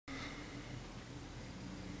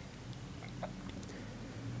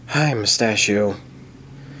Hi, Mustachio.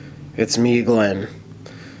 It's me, Glen.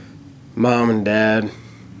 Mom and Dad,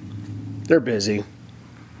 they're busy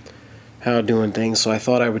how doing things, so I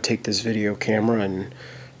thought I would take this video camera and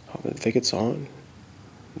I think it's on.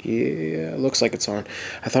 Yeah, it looks like it's on.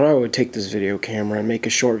 I thought I would take this video camera and make a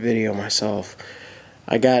short video myself.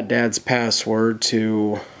 I got Dad's password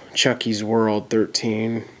to Chucky's World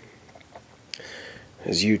 13,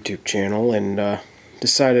 his YouTube channel, and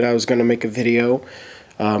decided I was going to make a video,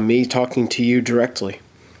 me talking to you directly.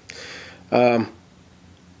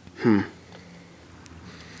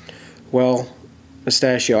 Well,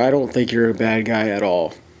 Mustachio, I don't think you're a bad guy at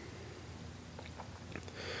all.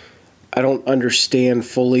 I don't understand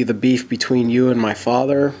fully the beef between you and my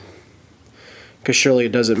father, because surely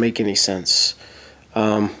it doesn't make any sense.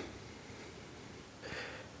 I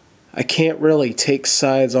can't really take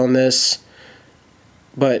sides on this,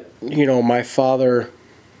 but, you know, my father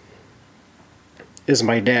is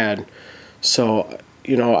my dad, so,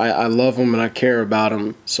 you know, I love him and I care about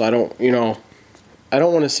him, so I don't, you know, I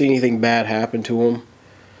don't want to see anything bad happen to him,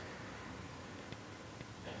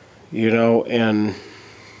 you know, and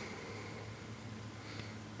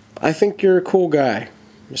I think you're a cool guy,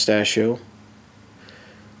 Mustachio.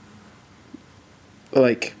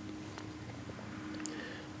 Like,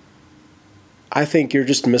 I think you're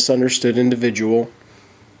just a misunderstood individual.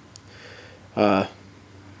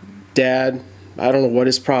 Dad, I don't know what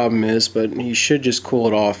his problem is, but he should just cool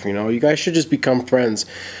it off, you know. You guys should just become friends.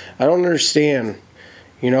 I don't understand,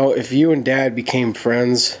 you know, if you and Dad became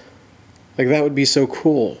friends, like, that would be so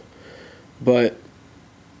cool. But,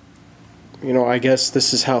 you know, I guess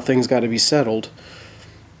this is how things got to be settled.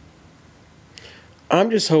 I'm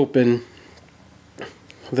just hoping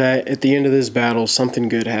that at the end of this battle, something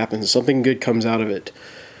good happens. Something good comes out of it.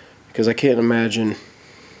 Because I can't imagine.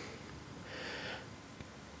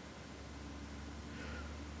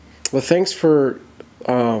 Well, thanks for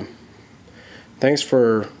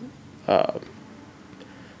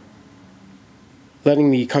letting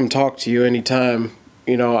me come talk to you anytime.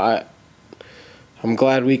 You know, I'm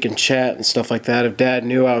glad we can chat and stuff like that. If Dad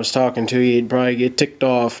knew I was talking to you, he'd probably get ticked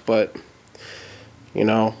off, but, you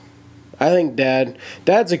know, I think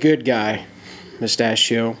Dad's a good guy,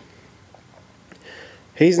 Mustachio.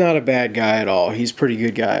 He's not a bad guy at all. He's a pretty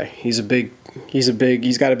good guy. He's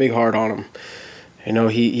got a big heart on him. You know,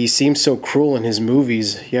 he seems so cruel in his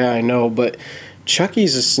movies. Yeah, I know, but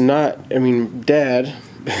Chucky's is not, I mean, Dad,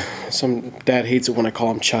 Dad hates it when I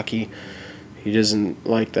call him Chucky. He doesn't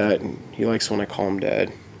like that. He likes when I call him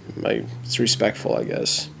Dad. It's respectful, I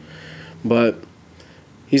guess. But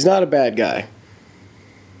he's not a bad guy.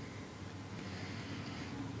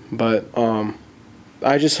 But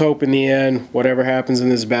I just hope in the end, whatever happens in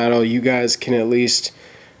this battle, you guys can at least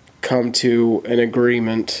come to an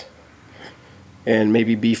agreement and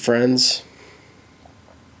maybe be friends.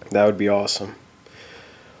 That would be awesome.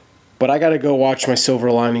 But I gotta go watch my Silver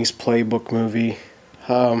Linings Playbook movie.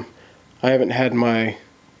 I haven't had my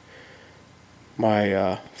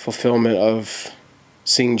fulfillment of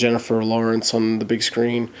seeing Jennifer Lawrence on the big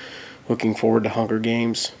screen. Looking forward to Hunger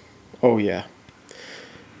Games. Oh yeah.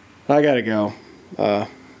 I gotta go.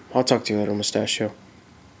 I'll talk to you later, Mustachio.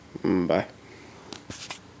 Bye.